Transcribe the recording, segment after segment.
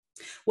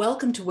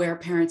Welcome to Where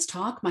Parents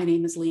Talk. My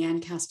name is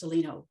Leanne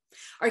Castellino.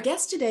 Our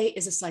guest today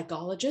is a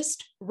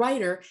psychologist,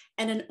 writer,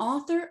 and an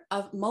author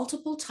of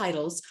multiple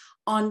titles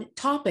on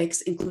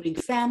topics including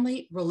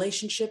family,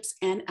 relationships,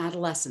 and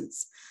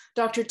adolescence.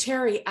 Dr.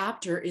 Terry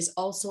Apter is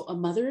also a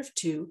mother of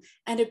two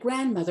and a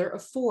grandmother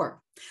of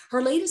four.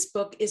 Her latest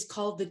book is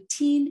called The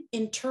Teen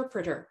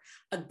Interpreter,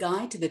 a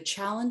guide to the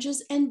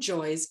challenges and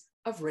joys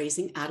of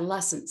raising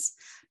adolescents.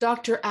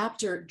 Dr.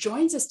 Apter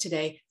joins us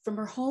today from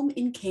her home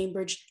in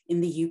Cambridge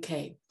in the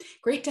UK.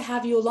 Great to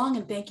have you along,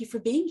 and thank you for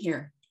being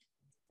here.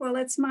 Well,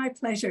 it's my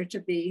pleasure to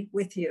be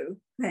with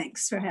you.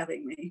 Thanks for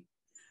having me.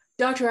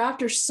 Dr.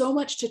 Apter, so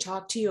much to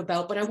talk to you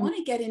about, but I want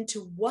to get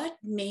into what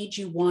made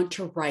you want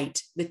to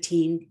write The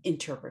Teen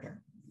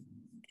Interpreter.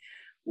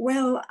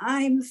 Well,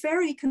 I'm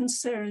very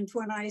concerned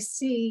when I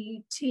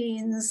see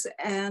teens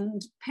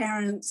and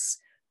parents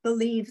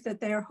believe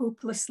that they're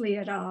hopelessly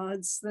at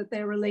odds, that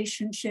their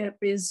relationship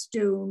is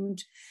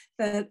doomed,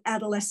 that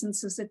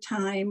adolescence is a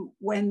time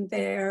when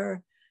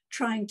they're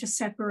trying to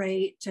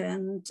separate,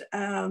 and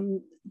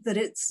that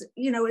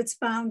it's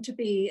bound to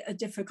be a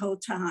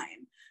difficult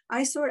time.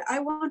 I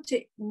want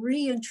to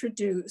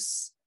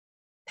reintroduce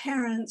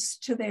parents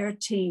to their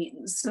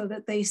teens so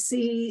that they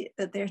see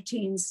that their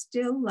teens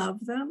still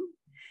love them,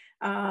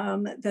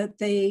 that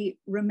they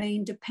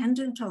remain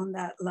dependent on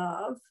that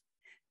love.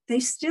 They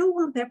still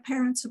want their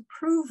parents'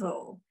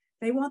 approval.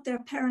 They want their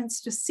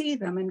parents to see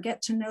them and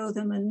get to know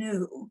them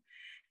anew.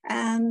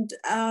 And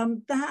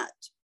that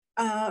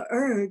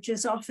urge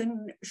is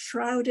often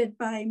shrouded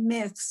by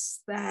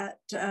myths that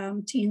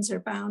teens are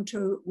bound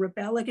to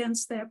rebel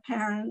against their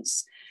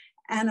parents.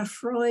 Anna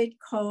Freud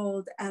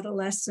called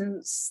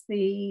adolescence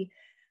a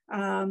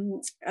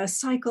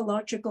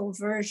psychological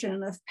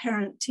version of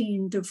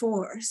parent-teen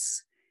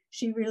divorce.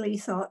 She really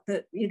thought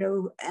that,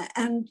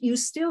 and you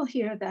still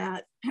hear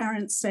that,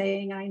 parents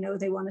saying, I know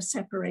they want to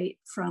separate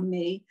from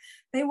me.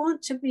 They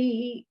want to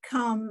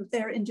become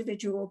their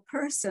individual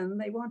person.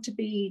 They want to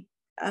be,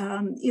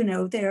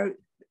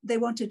 they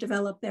want to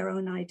develop their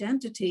own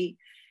identity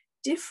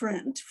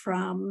different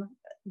from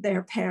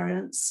their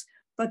parents,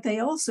 but they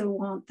also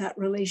want that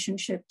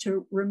relationship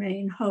to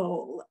remain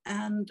whole.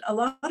 And a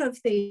lot of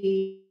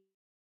the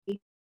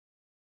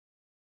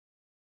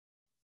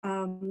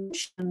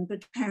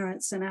but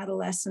parents and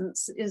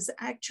adolescents is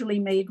actually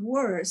made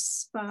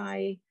worse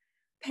by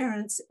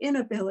parents'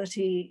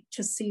 inability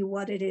to see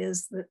what it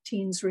is that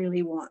teens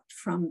really want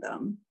from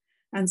them.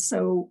 And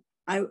so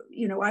I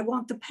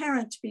want the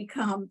parent to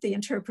become the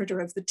interpreter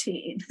of the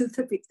teen,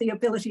 the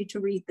ability to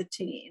read the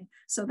teen.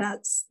 So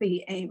that's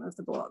the aim of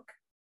the book.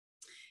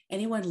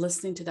 Anyone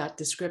listening to that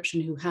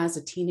description who has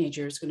a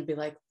teenager is going to be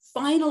like,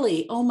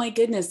 finally, oh my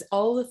goodness,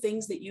 all the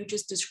things that you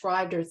just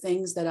described are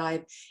things that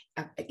I'm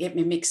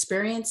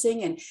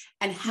experiencing.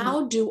 And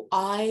how do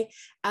I,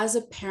 as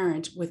a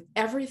parent, with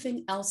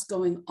everything else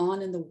going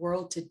on in the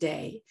world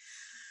today,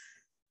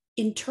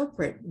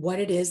 interpret what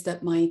it is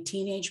that my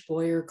teenage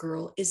boy or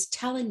girl is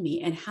telling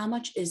me, and how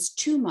much is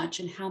too much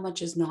and how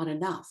much is not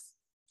enough?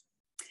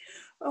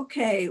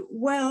 Okay,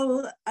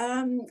 well,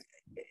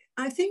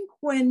 I think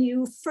when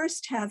you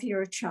first have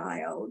your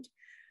child,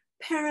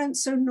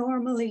 parents are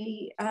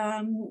normally,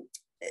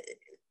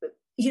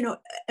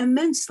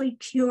 immensely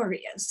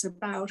curious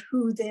about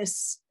who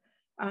this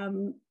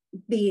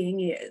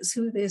being is,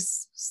 who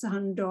this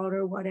son,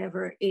 daughter,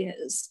 whatever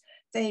is.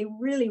 They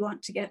really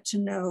want to get to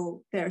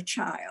know their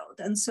child.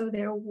 And so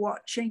they're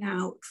watching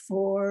out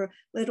for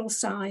little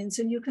signs,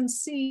 and you can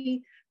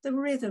see the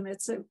rhythm.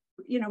 It's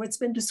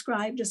been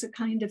described as a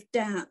kind of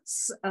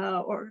dance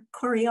or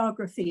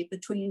choreography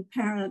between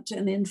parent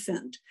and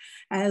infant,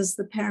 as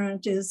the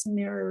parent is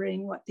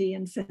mirroring what the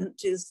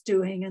infant is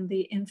doing, and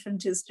the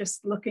infant is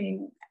just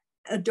looking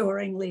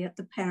adoringly at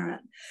the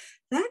parent.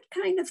 That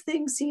kind of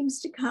thing seems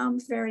to come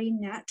very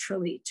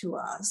naturally to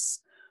us.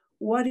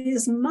 What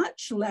is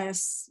much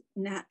less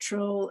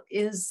natural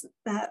is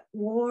that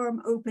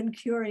warm, open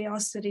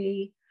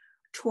curiosity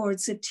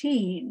towards a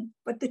teen,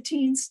 but the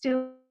teen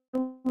still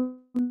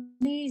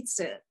needs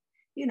it,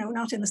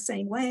 not in the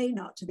same way,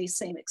 not to the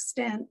same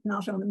extent,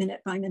 not on the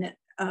minute by minute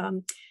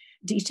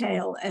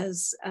detail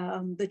as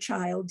the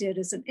child did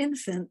as an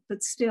infant,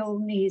 but still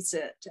needs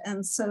it.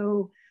 And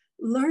so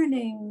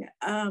learning,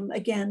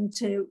 again,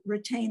 to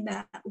retain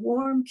that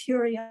warm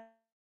curiosity,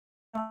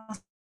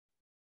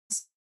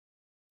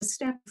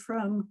 step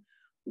from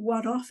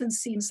what often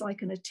seems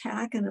like an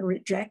attack and a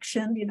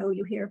rejection.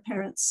 You hear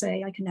parents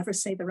say, I can never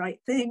say the right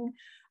thing.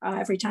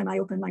 Every time I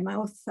open my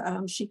mouth,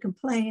 she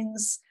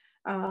complains.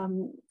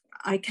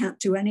 I can't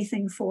do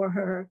anything for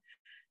her.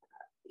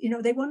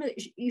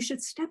 You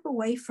should step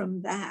away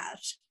from that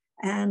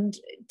and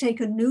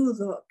take a new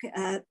look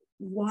at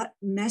what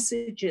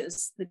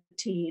messages the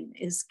teen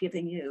is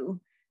giving you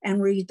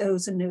and read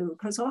those anew.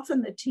 Because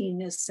often the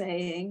teen is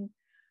saying,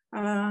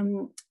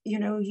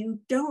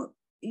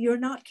 you're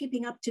not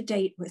keeping up to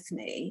date with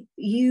me.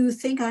 You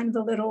think I'm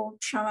the little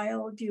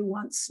child you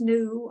once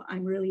knew.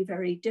 I'm really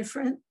very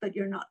different, but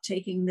you're not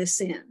taking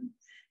this in.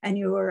 and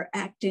you're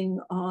acting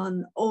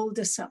on old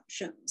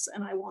assumptions,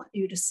 and I want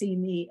you to see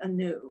me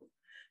anew.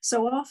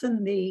 So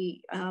often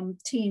the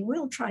teen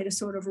will try to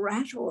sort of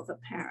rattle the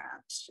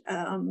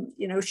parent,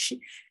 you know,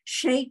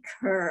 shake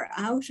her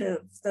out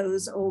of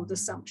those old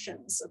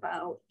assumptions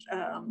about,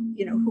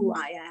 you know, who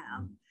I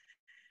am.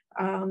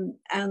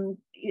 And,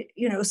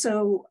 you know,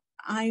 so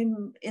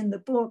I'm in the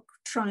book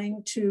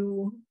trying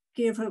to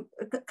give a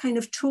kind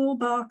of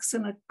toolbox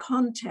and a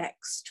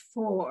context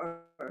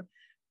for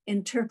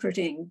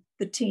interpreting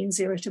the teen's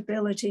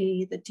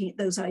irritability,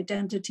 those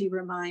identity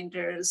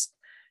reminders,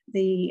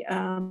 the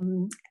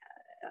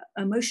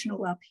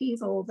emotional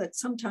upheaval that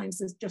sometimes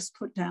is just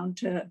put down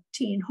to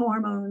teen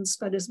hormones,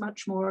 but is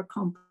much more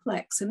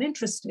complex and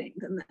interesting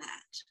than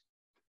that.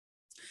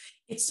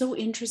 It's so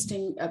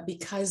interesting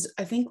because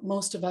I think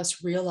most of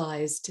us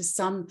realize to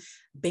some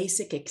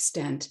basic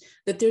extent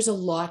that there's a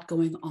lot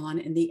going on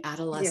in the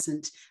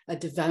adolescent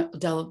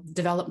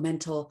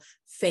developmental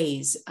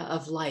phase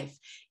of life.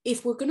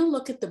 If we're going to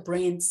look at the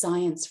brain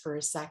science for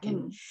a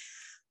second,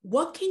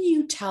 what can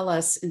you tell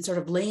us in sort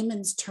of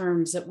layman's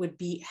terms that would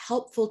be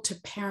helpful to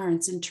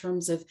parents in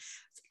terms of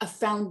a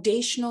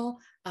foundational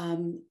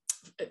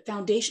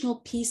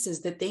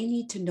pieces that they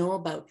need to know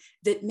about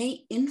that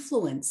may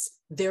influence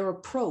their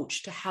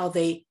approach to how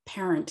they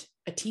parent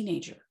a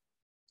teenager?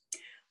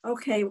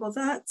 Okay, well,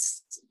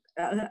 that's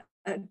a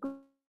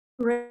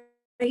great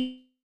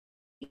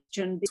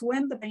question.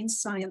 When the brain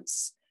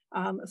science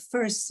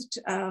first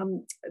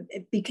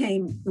it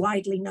became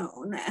widely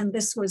known, and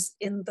this was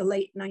in the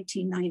late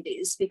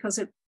 1990s, because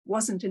it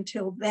wasn't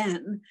until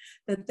then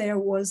that there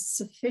was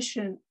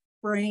sufficient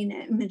brain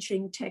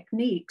imaging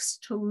techniques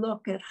to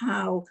look at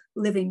how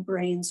living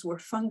brains were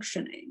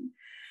functioning.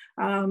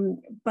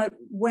 But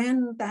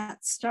when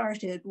that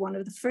started, one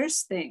of the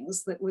first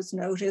things that was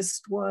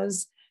noticed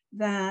was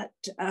that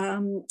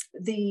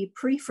the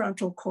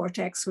prefrontal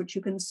cortex, which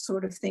you can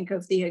sort of think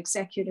of the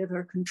executive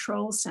or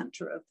control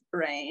center of the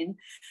brain,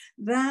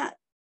 that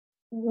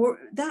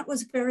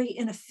was very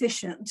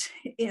inefficient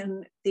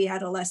in the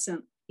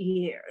adolescent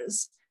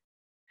years.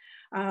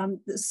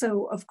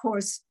 So, of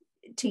course,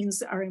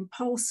 teens are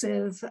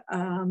impulsive,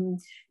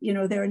 you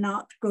know, they're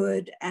not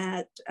good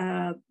at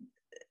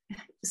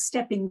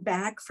stepping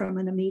back from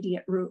an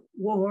immediate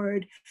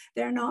reward.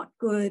 They're not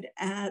good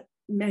at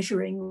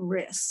measuring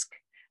risk.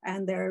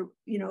 And they're,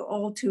 you know,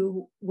 all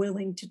too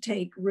willing to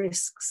take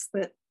risks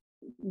that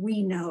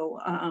we know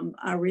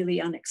are really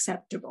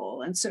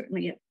unacceptable. And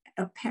certainly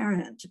a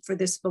parent for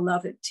this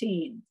beloved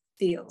teen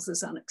feels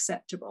is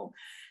unacceptable.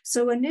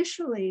 So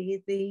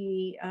initially,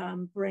 the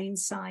brain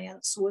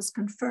science was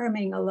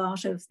confirming a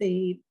lot of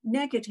the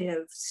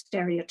negative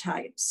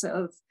stereotypes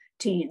of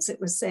teens.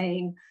 It was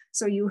saying,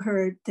 so you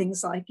heard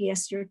things like,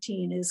 yes, your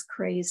teen is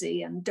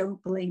crazy, and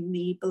don't blame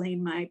me,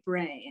 blame my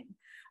brain.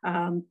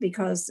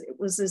 Because it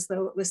was as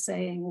though it was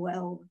saying,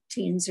 well,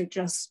 teens are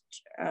just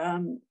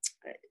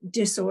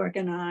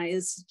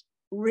disorganized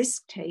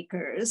risk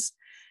takers,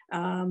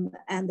 and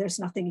there's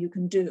nothing you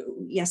can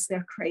do. Yes,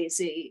 they're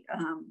crazy.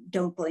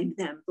 Don't blame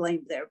them,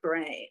 blame their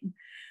brain.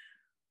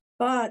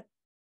 But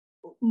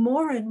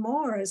more and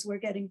more, as we're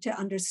getting to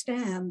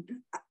understand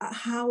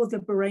how the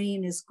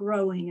brain is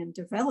growing and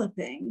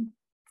developing,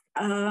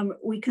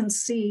 we can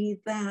see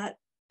that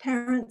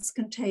parents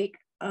can take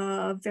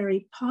a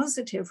very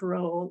positive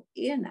role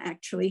in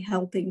actually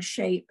helping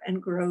shape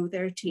and grow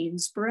their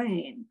teen's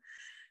brain.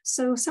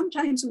 So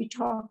sometimes we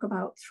talk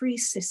about three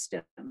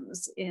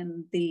systems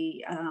in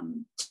the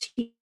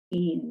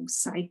teen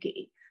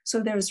psyche.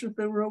 So there's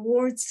the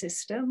reward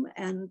system,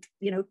 and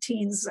you know,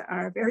 teens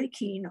are very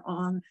keen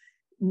on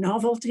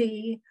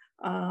novelty,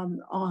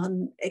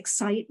 on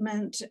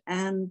excitement,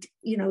 and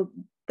you know,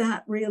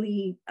 that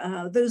really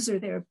those are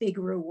their big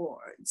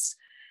rewards.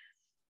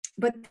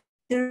 But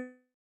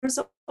there's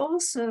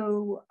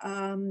also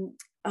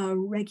a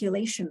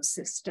regulation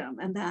system,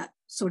 and that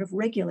sort of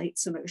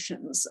regulates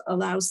emotions,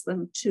 allows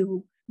them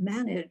to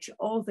manage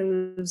all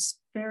those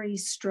very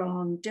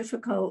strong,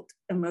 difficult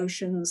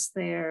emotions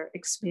they're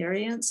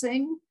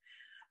experiencing,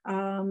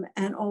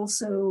 and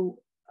also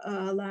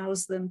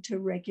allows them to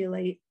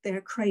regulate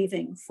their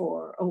craving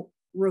for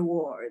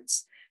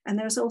rewards. And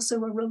there's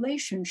also a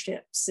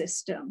relationship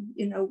system.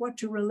 You know, what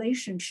do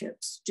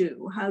relationships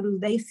do? How do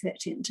they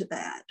fit into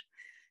that?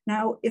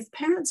 Now, if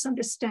parents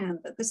understand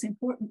that this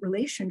important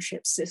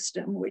relationship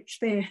system, which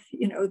they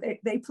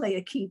play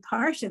a key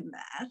part in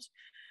that,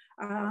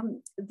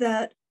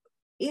 that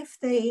if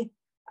they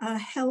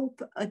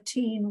help a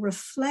teen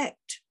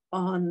reflect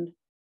on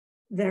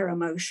their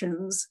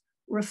emotions,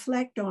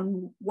 reflect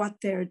on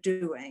what they're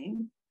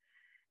doing,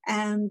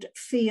 and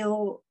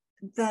feel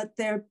that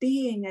they're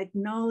being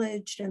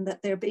acknowledged and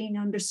that they're being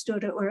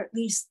understood, or at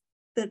least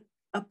that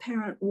a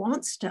parent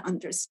wants to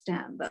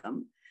understand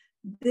them,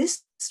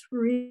 this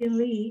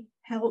really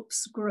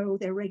helps grow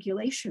their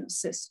regulation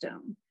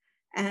system,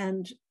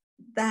 and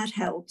that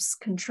helps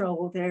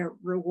control their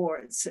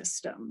reward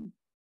system.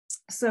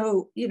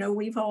 So, you know,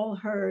 we've all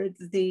heard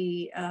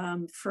the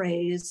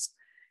phrase,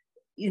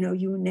 you know,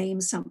 you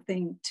name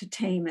something to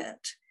tame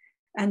it.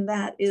 And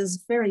that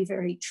is very,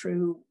 very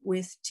true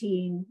with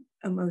teen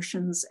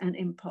emotions and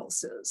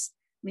impulses.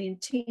 I mean,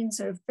 teens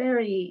are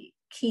very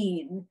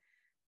keen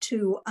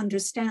to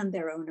understand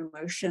their own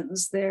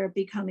emotions. They're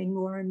becoming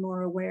more and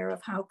more aware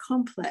of how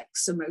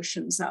complex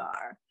emotions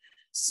are.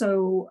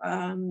 So,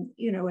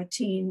 a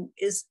teen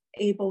is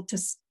able to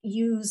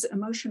use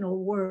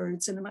emotional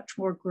words in a much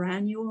more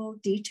granular,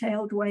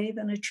 detailed way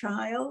than a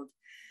child.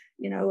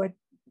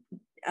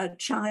 A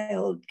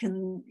child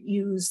can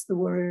use the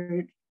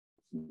word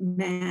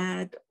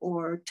mad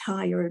or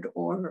tired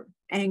or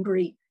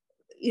angry,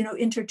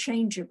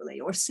 interchangeably,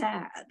 or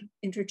sad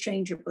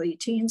interchangeably.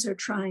 Teens are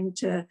trying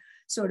to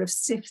sort of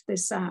sift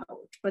this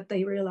out, but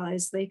they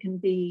realize they can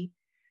be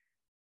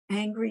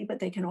angry, but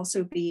they can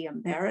also be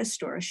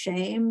embarrassed or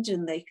ashamed,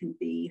 and they can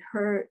be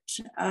hurt.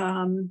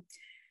 And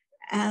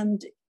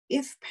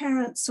if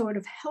parents sort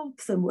of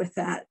help them with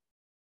that,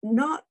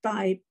 not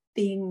by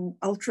being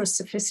ultra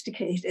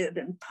sophisticated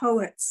and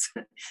poets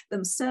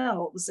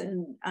themselves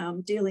and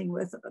dealing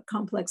with a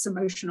complex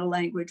emotional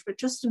language, but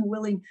just in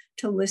willing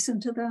to listen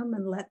to them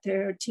and let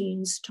their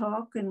teens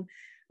talk and,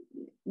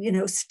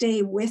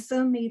 stay with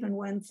them even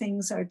when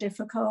things are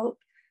difficult,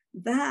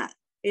 that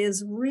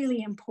is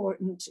really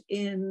important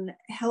in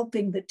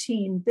helping the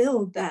teen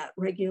build that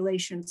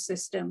regulation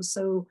system.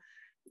 So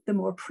the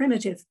more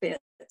primitive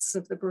bits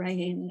of the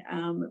brain,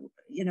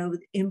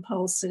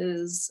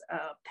 impulses,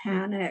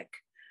 panic,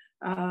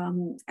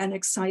 and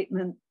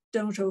excitement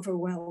don't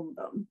overwhelm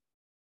them.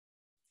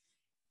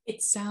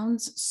 It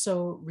sounds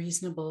so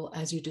reasonable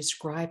as you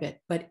describe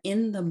it, but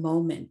in the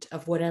moment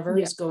of whatever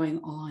is going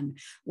on,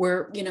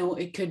 where,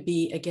 it could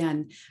be,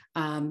 again,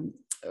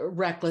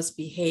 reckless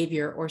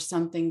behavior or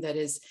something that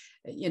is,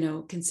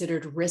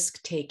 considered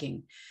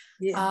risk-taking.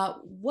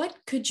 What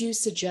could you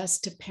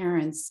suggest to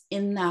parents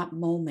in that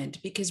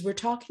moment? Because we're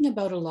talking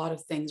about a lot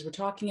of things. We're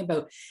talking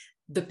about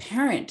the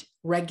parent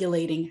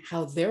regulating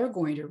how they're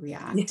going to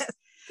react.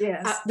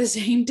 Yes. At the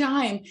same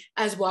time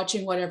as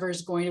watching whatever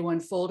is going to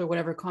unfold or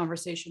whatever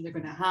conversation they're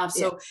going to have.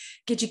 So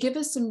could you give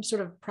us some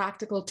sort of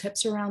practical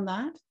tips around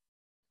that?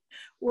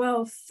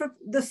 Well,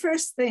 the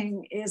first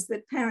thing is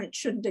that parents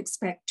shouldn't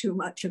expect too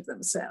much of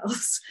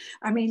themselves.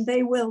 I mean,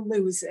 they will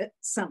lose it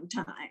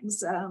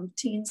sometimes.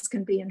 Teens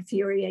can be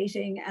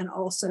infuriating and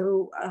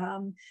also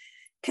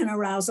can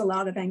arouse a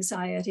lot of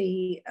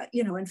anxiety,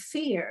 and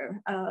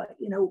fear.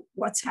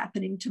 What's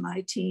happening to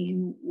my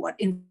teen? What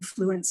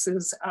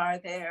influences are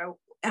there?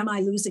 Am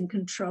I losing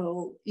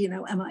control?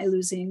 Am I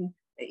losing,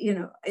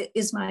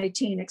 is my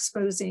teen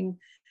exposing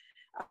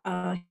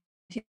to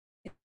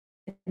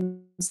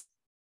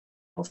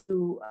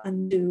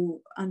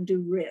undue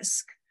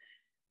risk?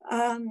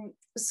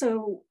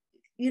 So,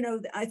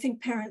 I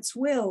think parents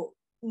will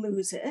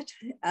lose it,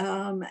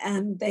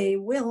 and they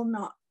will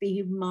not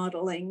be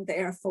modeling,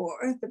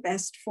 therefore, the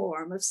best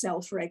form of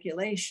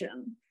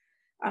self-regulation.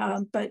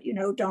 But,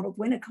 Donald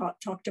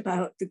Winnicott talked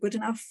about the good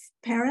enough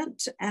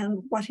parent,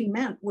 and what he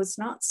meant was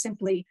not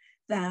simply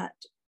that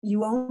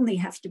you only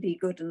have to be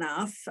good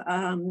enough,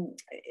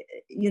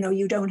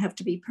 you don't have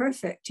to be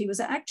perfect. He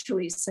was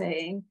actually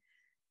saying,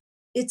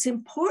 it's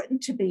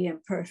important to be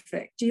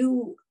imperfect.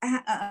 Your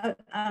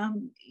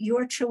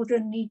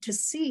children need to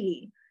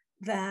see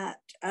that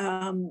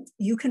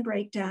you can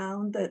break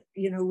down, that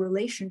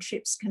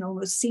relationships can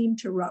almost seem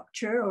to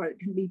rupture or it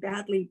can be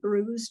badly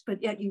bruised,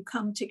 but yet you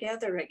come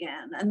together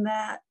again. And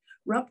that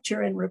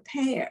rupture and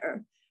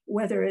repair,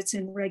 whether it's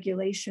in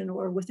regulation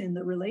or within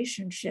the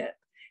relationship,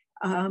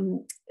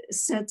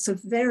 sets a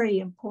very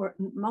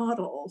important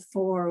model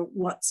for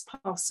what's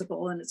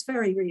possible. And it's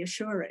very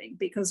reassuring,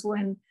 because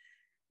when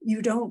you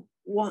don't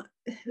want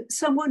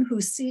someone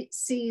who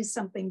sees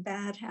something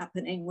bad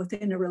happening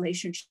within a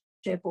relationship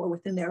or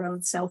within their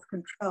own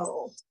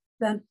self-control,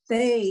 then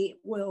they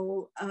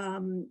will,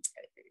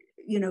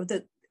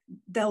 that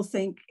they'll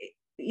think,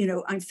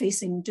 I'm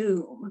facing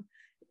doom.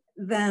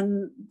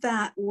 Then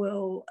that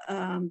will,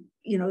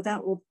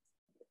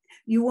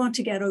 you want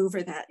to get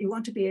over that. You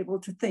want to be able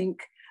to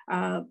think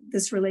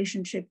this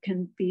relationship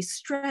can be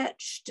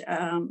stretched,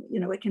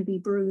 it can be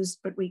bruised,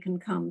 but we can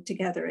come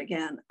together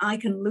again. I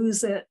can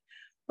lose it,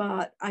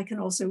 but I can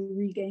also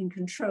regain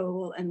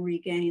control and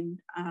regain,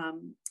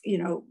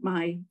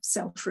 my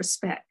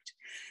self-respect.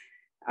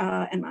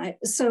 In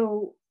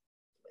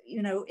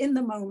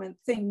the moment,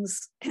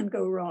 things can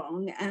go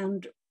wrong.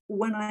 And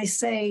when I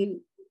say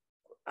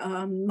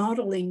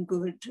modeling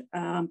good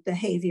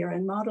behavior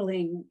and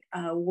modeling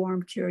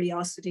warm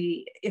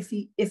curiosity,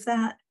 if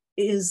that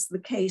is the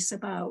case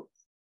about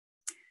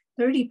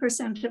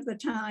 30% of the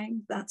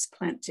time, that's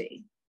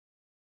plenty.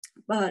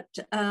 But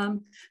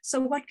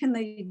so what can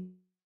they do?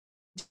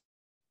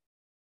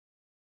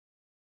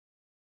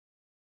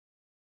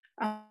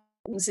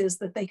 Is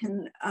that they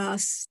can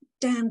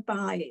stand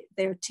by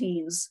their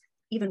teens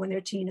even when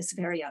their teen is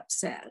very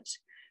upset.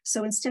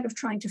 So instead of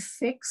trying to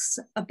fix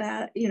a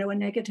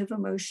negative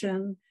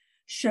emotion,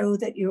 show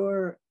that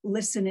you're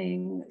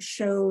listening,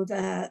 show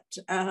that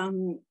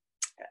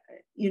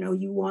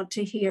you want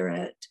to hear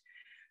it.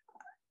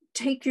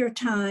 Take your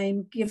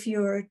time, give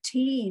your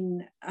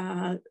teen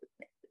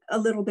a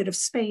little bit of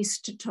space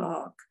to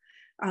talk.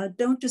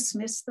 Don't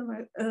dismiss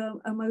the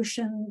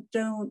emotion.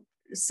 Don't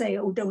say,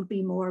 oh, don't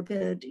be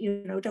morbid.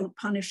 Don't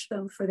punish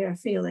them for their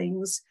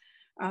feelings.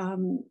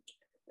 And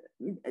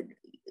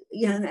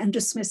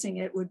dismissing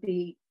it would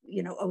be,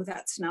 oh,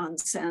 that's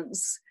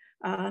nonsense.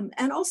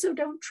 And also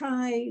don't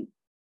try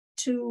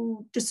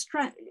to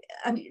distract.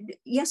 I mean,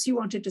 yes, you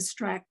want to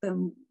distract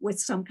them with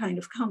some kind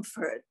of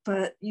comfort,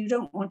 but you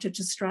don't want to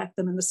distract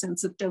them in the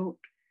sense of don't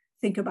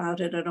think about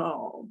it at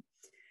all.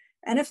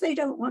 And if they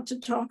don't want to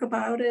talk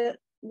about it,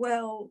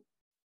 well,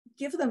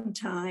 give them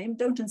time.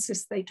 Don't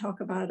insist they talk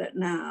about it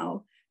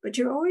now, but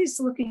you're always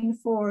looking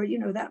for,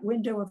 that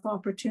window of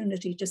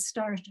opportunity to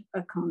start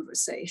a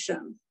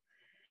conversation.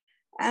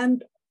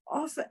 And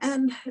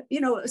often,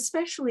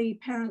 especially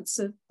parents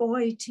of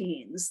boy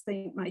teens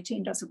think my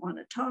teen doesn't want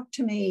to talk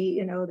to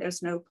me,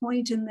 there's no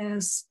point in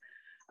this.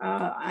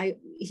 I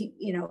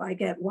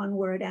get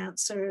one-word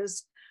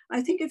answers.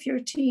 I think if your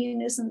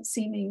teen isn't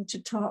seeming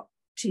to talk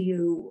to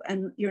you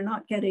and you're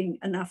not getting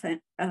enough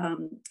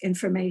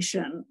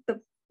information,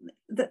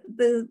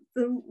 the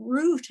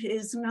route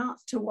is not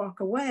to walk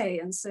away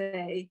and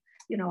say,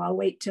 I'll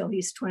wait till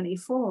he's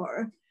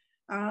 24,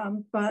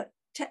 but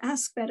to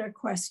ask better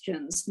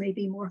questions,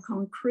 maybe more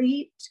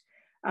concrete,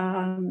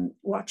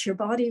 watch your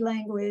body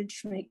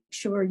language, make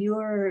sure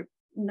you're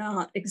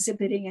not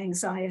exhibiting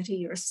anxiety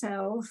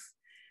yourself,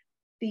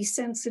 be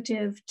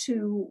sensitive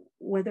to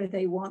whether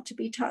they want to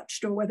be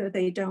touched or whether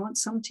they don't.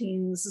 Some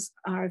teens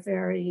are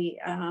very,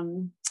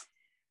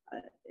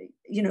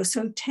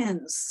 so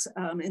tense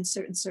in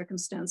certain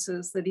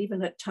circumstances that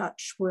even a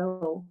touch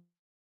will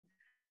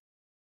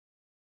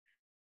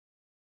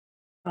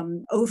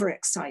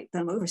overexcite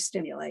them,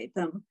 overstimulate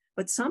them.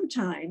 But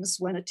sometimes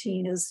when a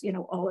teen is,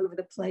 all over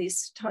the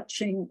place,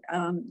 touching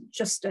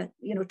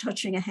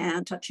touching a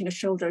hand, touching a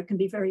shoulder, it can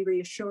be very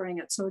reassuring.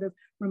 It sort of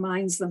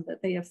reminds them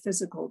that they have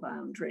physical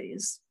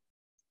boundaries.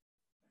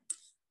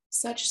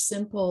 Such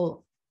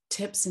simple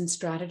tips and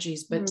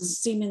strategies, but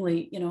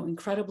seemingly,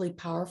 incredibly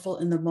powerful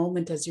in the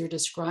moment as you're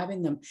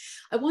describing them.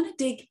 I want to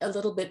dig a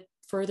little bit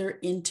further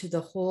into the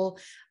whole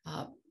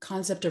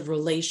concept of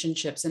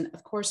relationships and,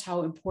 of course,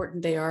 how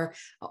important they are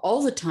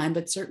all the time,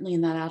 but certainly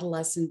in that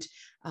adolescent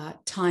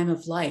time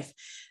of life.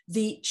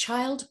 The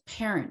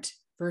child-parent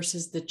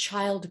versus the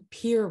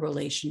child-peer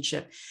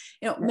relationship.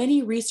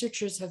 Many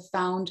researchers have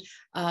found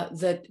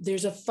that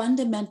there's a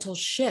fundamental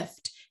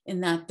shift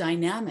in that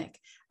dynamic.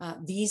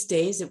 These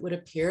days, it would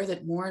appear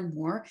that more and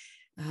more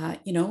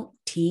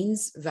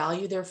teens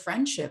value their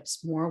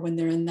friendships more when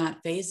they're in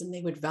that phase than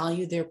they would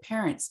value their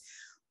parents.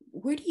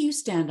 Where do you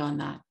stand on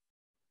that?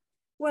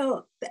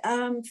 Well,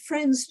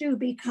 friends do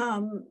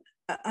become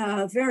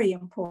very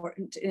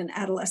important in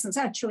adolescence.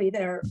 Actually,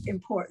 they're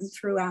important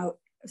throughout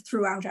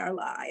our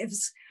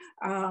lives.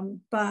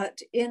 But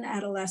in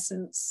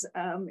adolescence,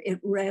 it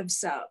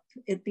revs up.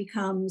 It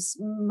becomes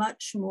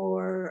much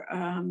more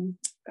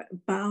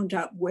bound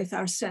up with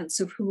our sense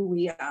of who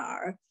we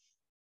are.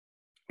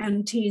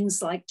 And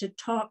teens like to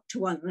talk to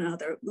one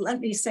another.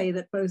 Let me say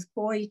that both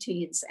boy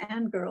teens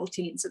and girl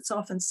teens, it's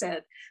often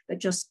said that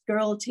just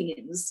girl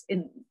teens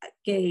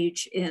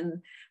engage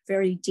in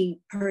very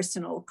deep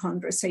personal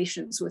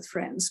conversations with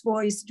friends.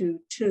 Boys do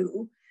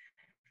too.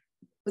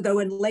 Though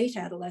in late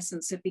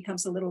adolescence, it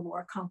becomes a little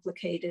more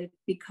complicated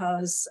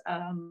because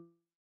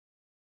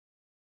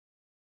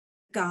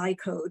guy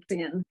code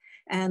in,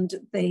 and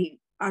they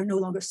are no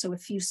longer so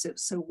effusive,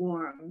 so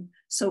warm,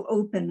 so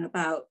open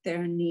about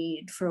their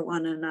need for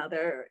one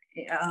another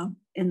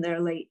in their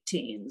late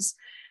teens.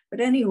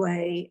 But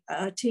anyway,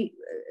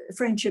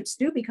 friendships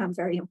do become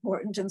very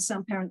important. And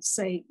some parents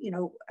say,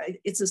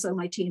 it's as though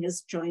my teen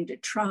has joined a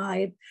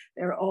tribe.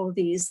 There are all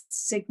these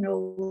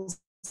signals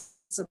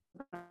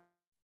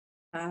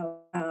about,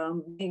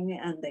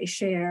 and they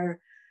share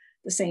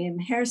the same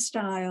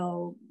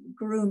hairstyle,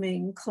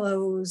 grooming,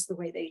 clothes, the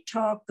way they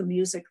talk, the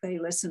music they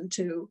listen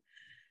to.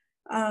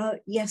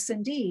 Yes,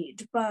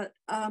 indeed. But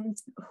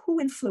who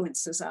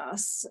influences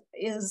us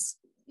is,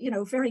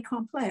 very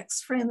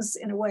complex. Friends,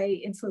 in a way,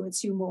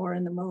 influence you more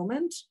in the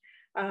moment,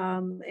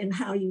 in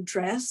how you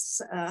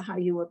dress, how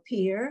you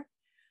appear.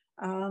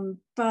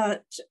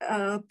 But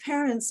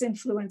parents'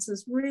 influence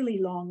is really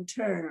long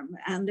term,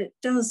 and it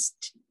does.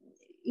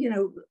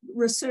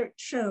 Research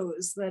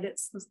shows that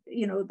it's,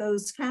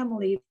 those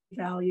family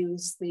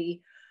values, the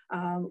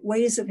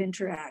ways of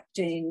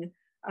interacting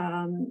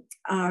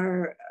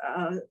are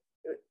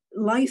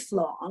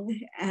lifelong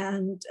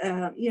and,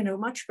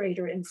 much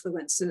greater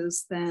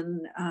influences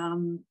than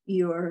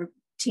your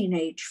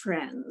teenage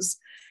friends.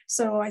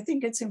 So I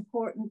think it's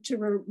important to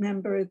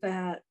remember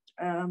that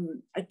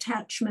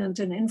attachment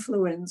and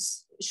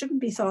influence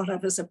shouldn't be thought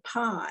of as a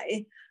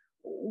pie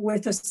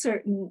with a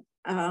certain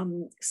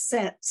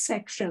set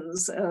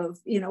sections of,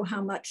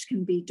 how much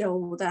can be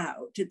doled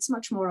out. It's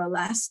much more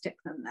elastic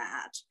than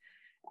that.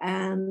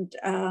 And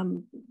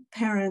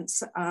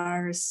parents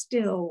are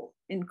still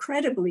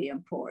incredibly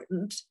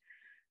important.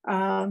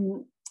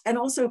 And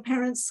also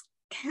parents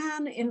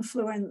can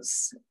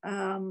influence,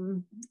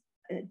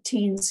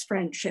 teens'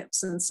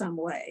 friendships in some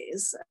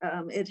ways.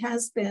 It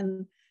has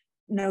been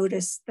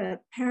noticed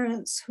that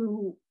parents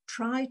who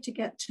try to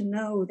get to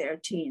know their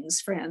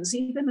teens' friends,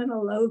 even in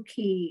a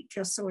low-key,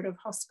 just sort of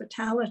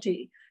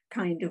hospitality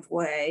kind of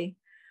way,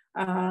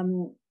 are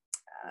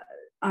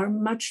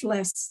much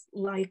less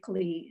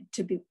likely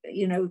to be,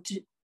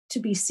 to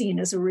be seen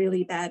as a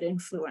really bad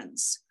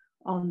influence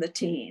on the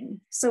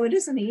teen. So it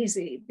isn't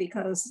easy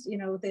because,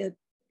 the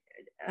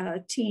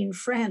teen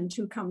friend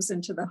who comes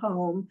into the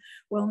home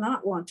will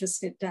not want to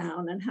sit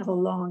down and have a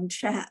long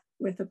chat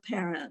with a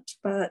parent,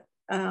 but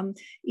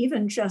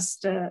even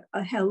just a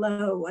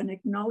hello, an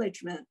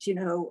acknowledgement,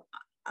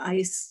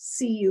 I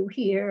see you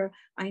here,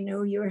 I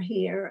know you're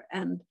here,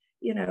 and,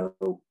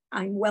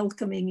 I'm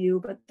welcoming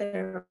you, but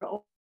there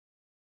are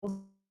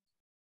all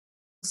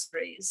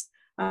stories.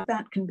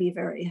 That can be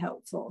very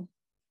helpful.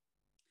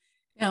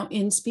 Now,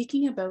 in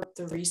speaking about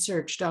the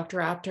research,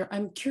 Dr. Apter,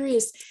 I'm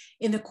curious,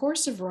 in the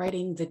course of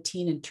writing The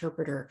Teen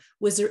Interpreter,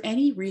 was there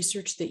any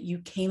research that you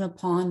came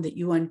upon that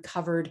you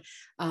uncovered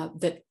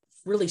that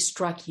really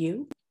struck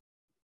you?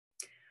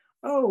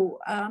 Oh,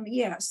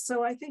 yes.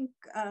 So I think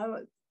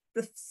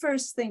the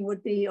first thing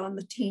would be on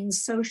the teen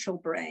social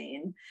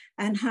brain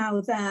and how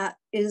that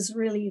is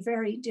really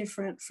very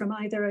different from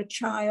either a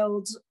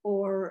child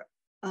or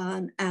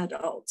an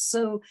adult.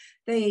 So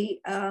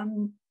they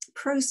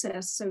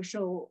process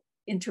social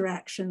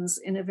interactions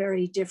in a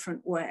very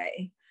different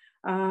way.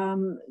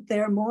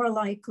 They're more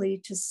likely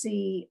to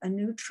see a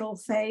neutral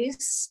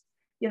face,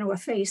 a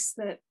face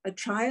that a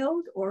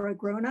child or a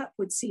grown-up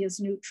would see as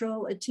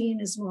neutral. A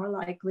teen is more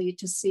likely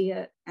to see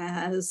it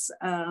as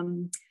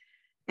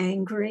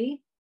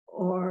angry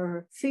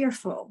or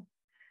fearful.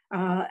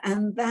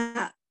 And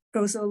that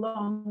goes a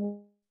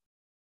long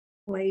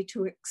way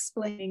to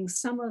explaining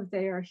some of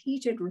their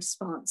heated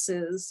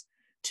responses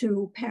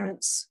to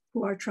parents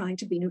who are trying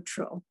to be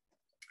neutral.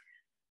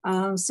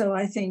 So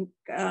I think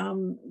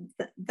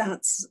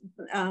that's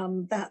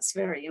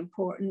very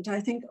important. I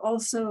think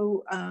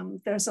also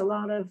there's a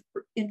lot of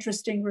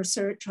interesting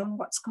research on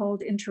what's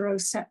called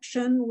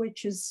interoception,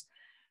 which is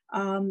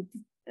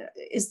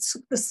it's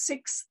the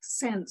sixth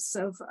sense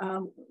of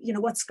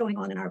what's going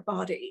on in our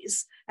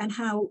bodies and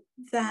how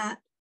that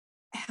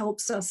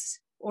helps us,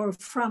 or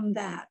from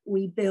that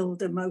we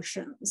build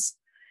emotions.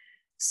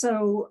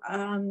 So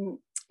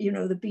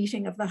the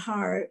beating of the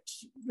heart,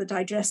 the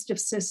digestive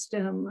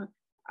system,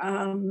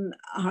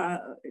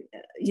 our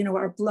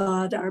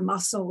blood, our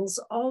muscles,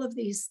 all of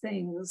these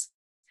things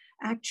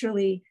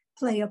actually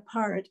play a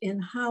part in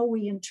how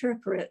we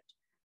interpret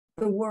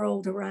the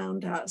world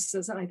around us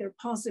as either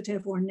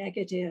positive or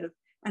negative,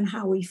 and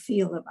how we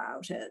feel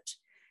about it.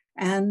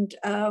 And,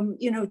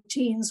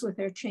 teens with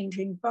their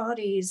changing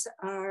bodies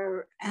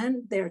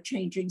and their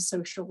changing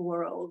social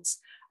worlds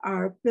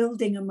are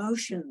building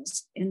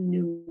emotions in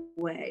new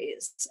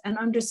ways and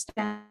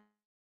understanding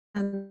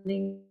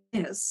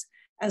this,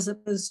 as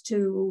opposed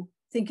to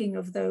thinking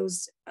of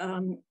those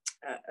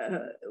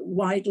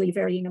widely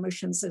varying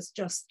emotions as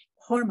just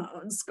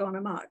hormones gone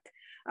amok.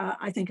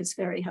 I think it's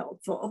very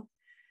helpful.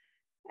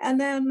 And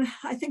then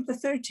I think the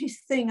third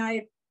thing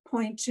I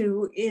point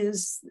to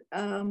is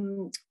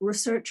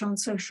research on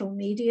social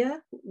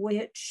media,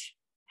 which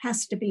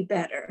has to be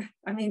better.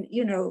 I mean,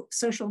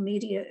 social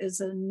media is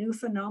a new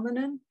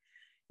phenomenon.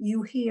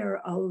 You hear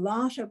a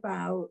lot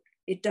about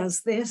it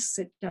does this,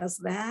 it does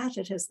that,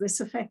 it has this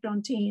effect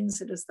on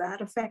teens, it has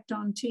that effect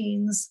on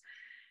teens.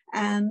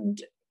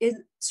 And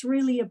it's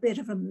really a bit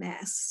of a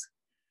mess.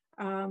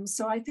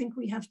 So I think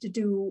we have to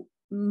do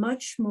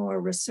much more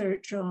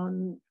research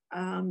on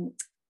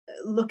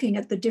looking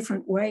at the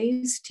different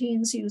ways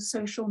teens use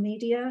social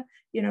media.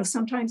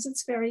 Sometimes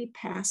it's very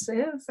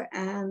passive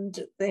and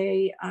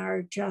they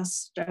are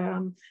just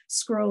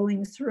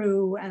scrolling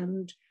through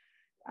and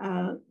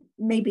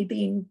maybe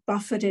being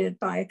buffeted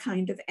by a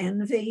kind of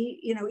envy,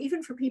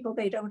 even for people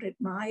they don't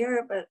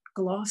admire, but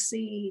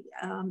glossy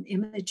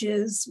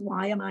images.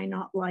 Why am I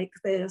not like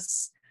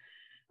this?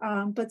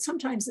 But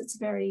sometimes it's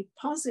very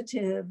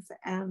positive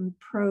and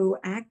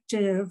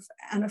proactive.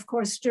 And of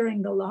course,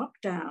 during the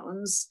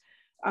lockdowns,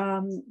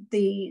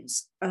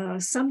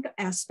 some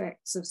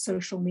aspects of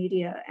social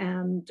media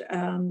and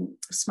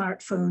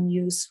smartphone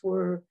use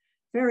were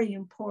very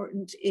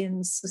important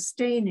in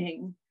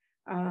sustaining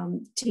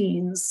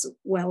teens'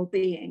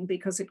 well-being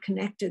because it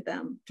connected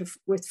them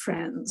with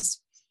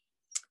friends.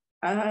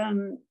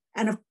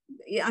 Another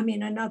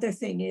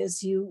thing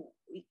is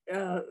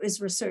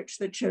research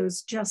that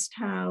shows just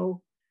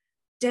how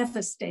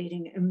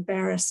devastating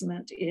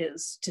embarrassment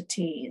is to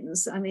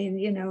teens. I mean,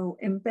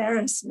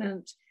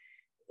 embarrassment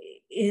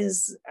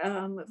is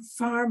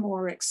far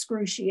more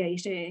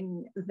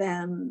excruciating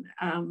than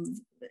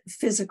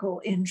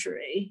physical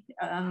injury.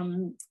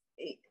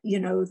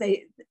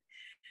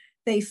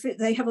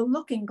 They have a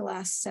looking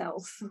glass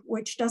self,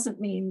 which doesn't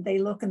mean they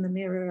look in the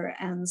mirror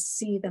and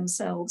see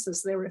themselves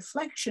as their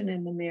reflection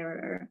in the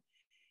mirror.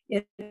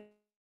 It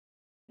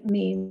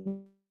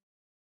means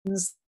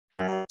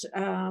that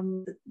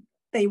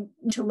they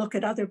need to look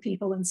at other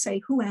people and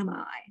say, who am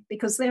I?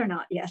 Because they're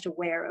not yet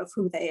aware of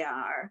who they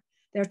are.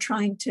 They're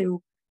trying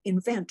to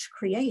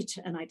create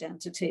an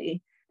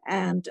identity.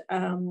 And,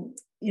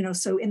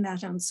 so in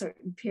that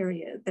uncertain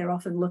period, they're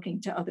often looking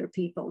to other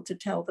people to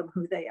tell them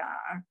who they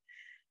are.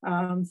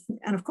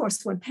 And of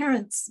course, when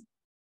parents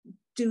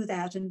do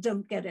that and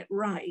don't get it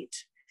right,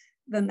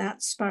 then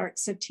that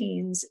sparks a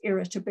teen's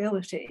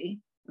irritability.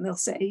 And they'll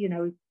say,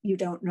 you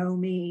don't know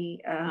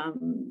me,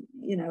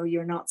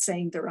 you're not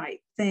saying the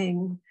right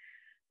thing.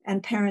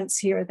 And parents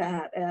hear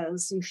that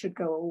as, you should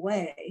go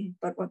away.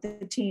 But what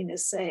the teen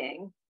is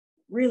saying,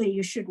 really,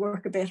 you should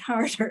work a bit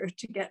harder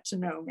to get to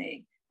know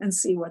me and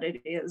see what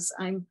it is.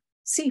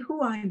 See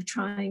who I'm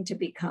trying to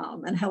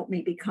become and help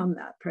me become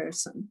that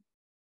person.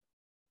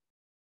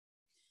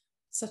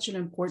 Such an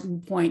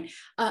important point.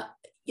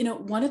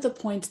 One of the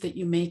points that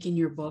you make in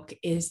your book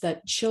is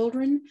that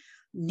children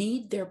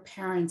need their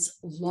parents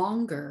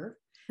longer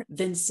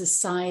than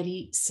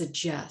society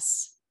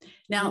suggests.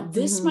 Now,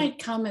 this might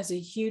come as a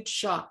huge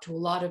shock to a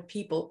lot of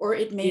people, or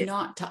it may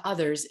not to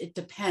others. It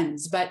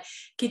depends. But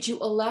could you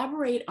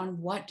elaborate on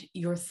what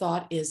your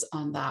thought is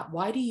on that?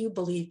 Why do you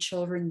believe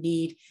children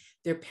need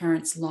their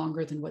parents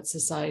longer than what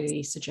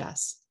society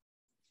suggests?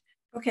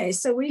 Okay,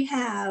 so we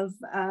have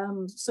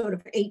sort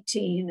of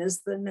 18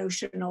 as the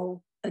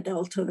notional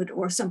adulthood,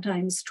 or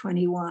sometimes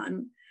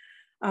 21.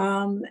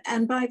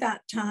 And by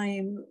that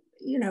time,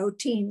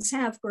 teens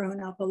have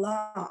grown up a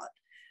lot,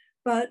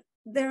 but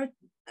they're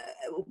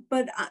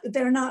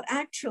not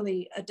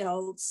actually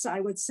adults, I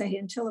would say,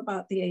 until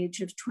about the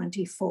age of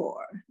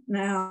 24.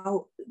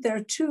 Now, there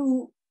are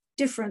two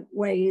different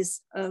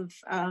ways of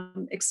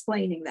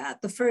explaining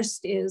that. The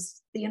first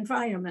is the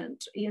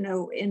environment.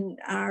 In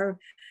our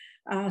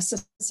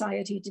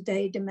society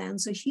today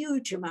demands a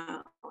huge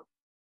amount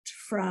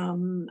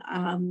from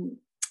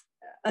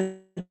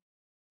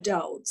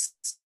adults,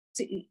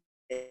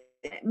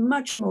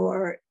 much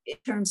more in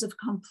terms of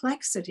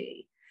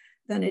complexity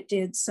than it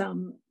did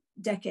some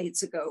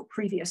decades ago,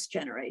 previous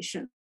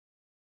generation.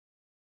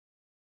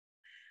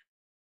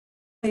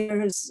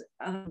 Players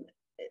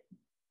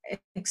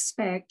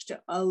expect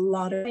a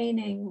lot of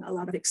training, a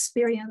lot of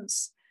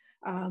experience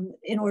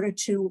in order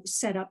to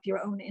set up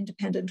your own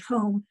independent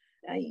home.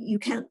 You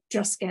can't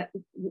just get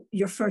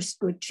your first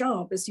good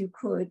job as you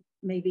could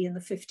maybe in the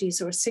 50s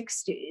or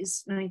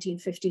 60s,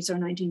 1950s or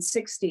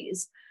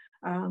 1960s.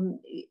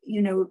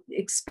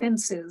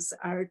 Expenses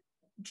are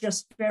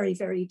just very,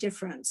 very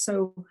different.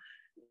 So,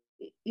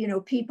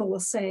 people will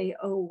say,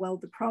 oh, well,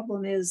 the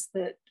problem is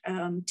that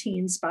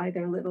teens buy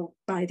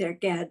their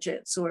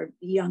gadgets, or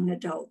young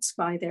adults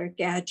buy their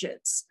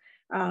gadgets,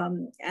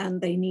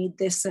 and they need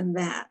this and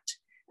that.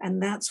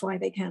 And that's why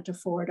they can't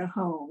afford a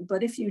home.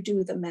 But if you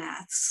do the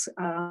maths,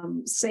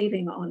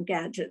 saving on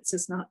gadgets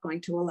is not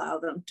going to allow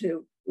them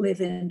to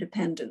live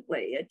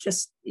independently. It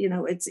just,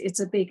 it's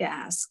a big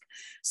ask.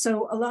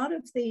 So a lot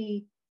of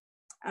the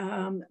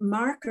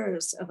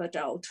markers of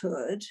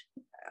adulthood,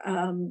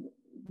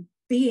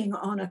 being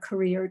on a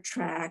career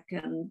track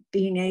and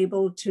being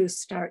able to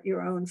start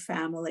your own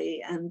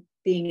family and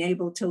being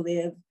able to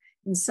live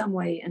in some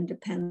way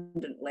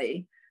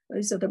independently,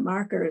 those are the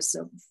markers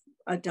of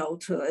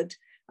adulthood.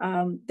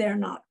 They're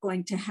not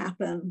going to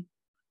happen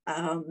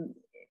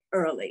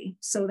early.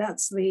 So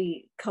that's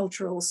the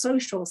cultural,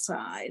 social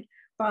side.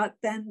 But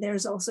then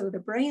there's also the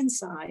brain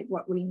side,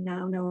 what we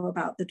now know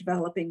about the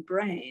developing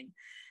brain.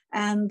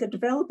 And the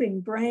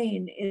developing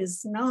brain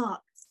is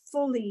not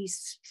fully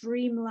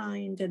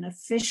streamlined and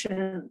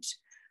efficient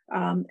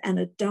and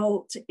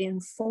adult in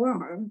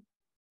form,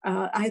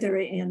 either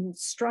in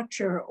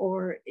structure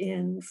or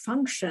in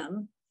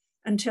function,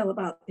 until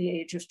about the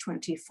age of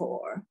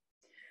 24.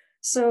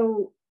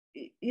 So,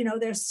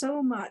 there's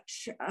so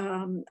much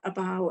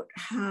about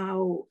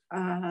how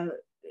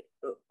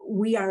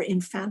we are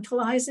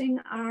infantilizing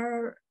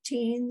our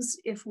teens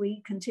if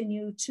we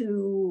continue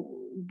to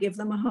give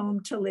them a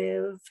home to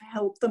live,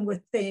 help them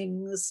with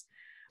things.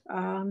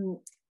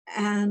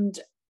 And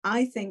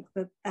I think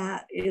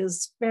that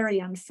is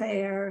very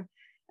unfair.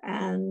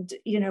 And,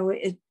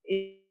 it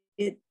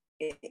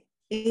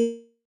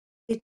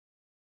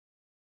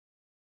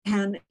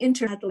can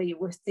interact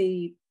with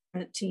the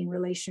teen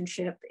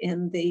relationship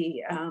in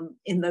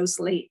those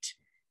late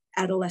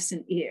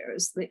adolescent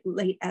years, the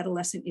late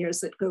adolescent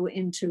years that go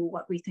into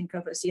what we think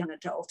of as young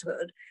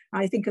adulthood.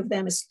 I think of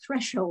them as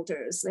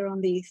thresholders. They're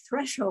on the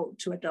threshold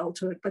to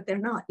adulthood, but they're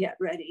not yet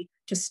ready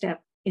to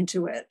step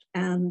into it.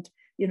 And,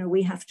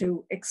 we have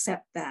to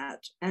accept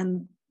that.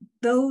 And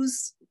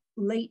those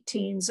late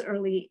teens,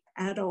 early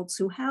adults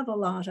who have a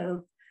lot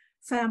of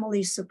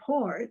family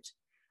support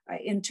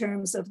in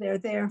terms of they're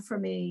there for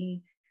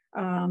me,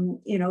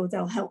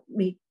 they'll help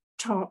me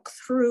talk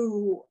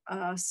through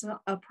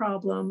a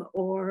problem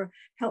or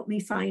help me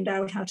find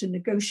out how to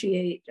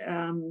negotiate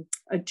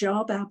a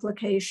job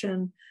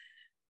application.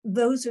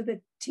 Those are the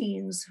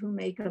teens who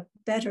make a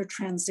better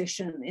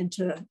transition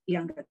into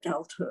young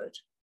adulthood.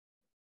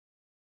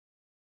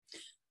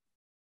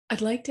 I'd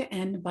like to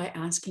end by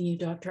asking you,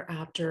 Dr.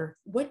 Apter,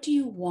 what do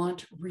you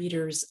want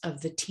readers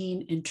of the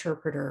Teen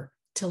Interpreter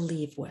to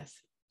leave with?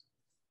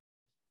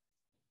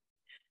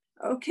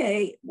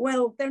 Okay,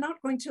 well, they're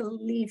not going to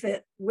leave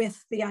it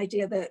with the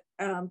idea that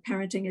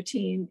parenting a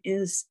teen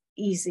is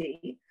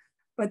easy,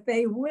 but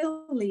they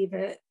will leave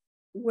it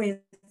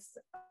with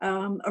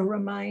a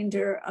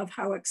reminder of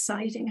how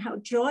exciting, how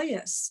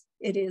joyous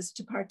it is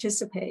to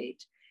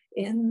participate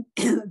in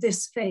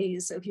this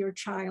phase of your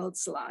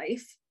child's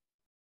life.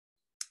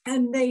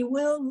 And they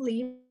will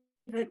leave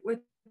it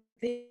with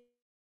the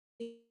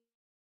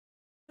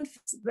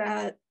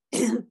that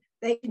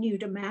they continue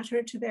to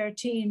matter to their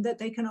teen, that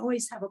they can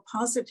always have a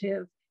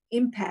positive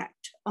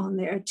impact on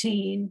their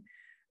teen.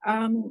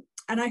 And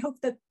I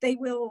hope that they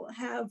will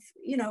have,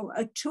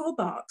 a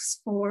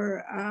toolbox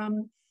for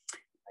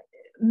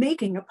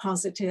making a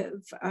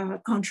positive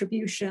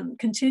contribution,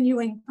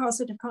 continuing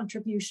positive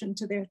contribution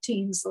to their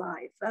teen's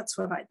life. That's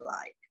what I'd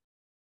like.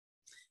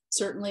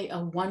 Certainly a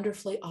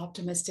wonderfully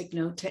optimistic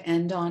note to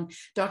end on.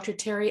 Dr.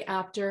 Terry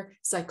Apter,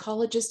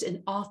 psychologist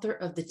and author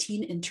of The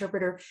Teen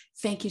Interpreter,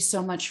 thank you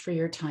so much for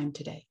your time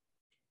today.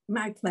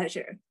 My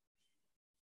pleasure.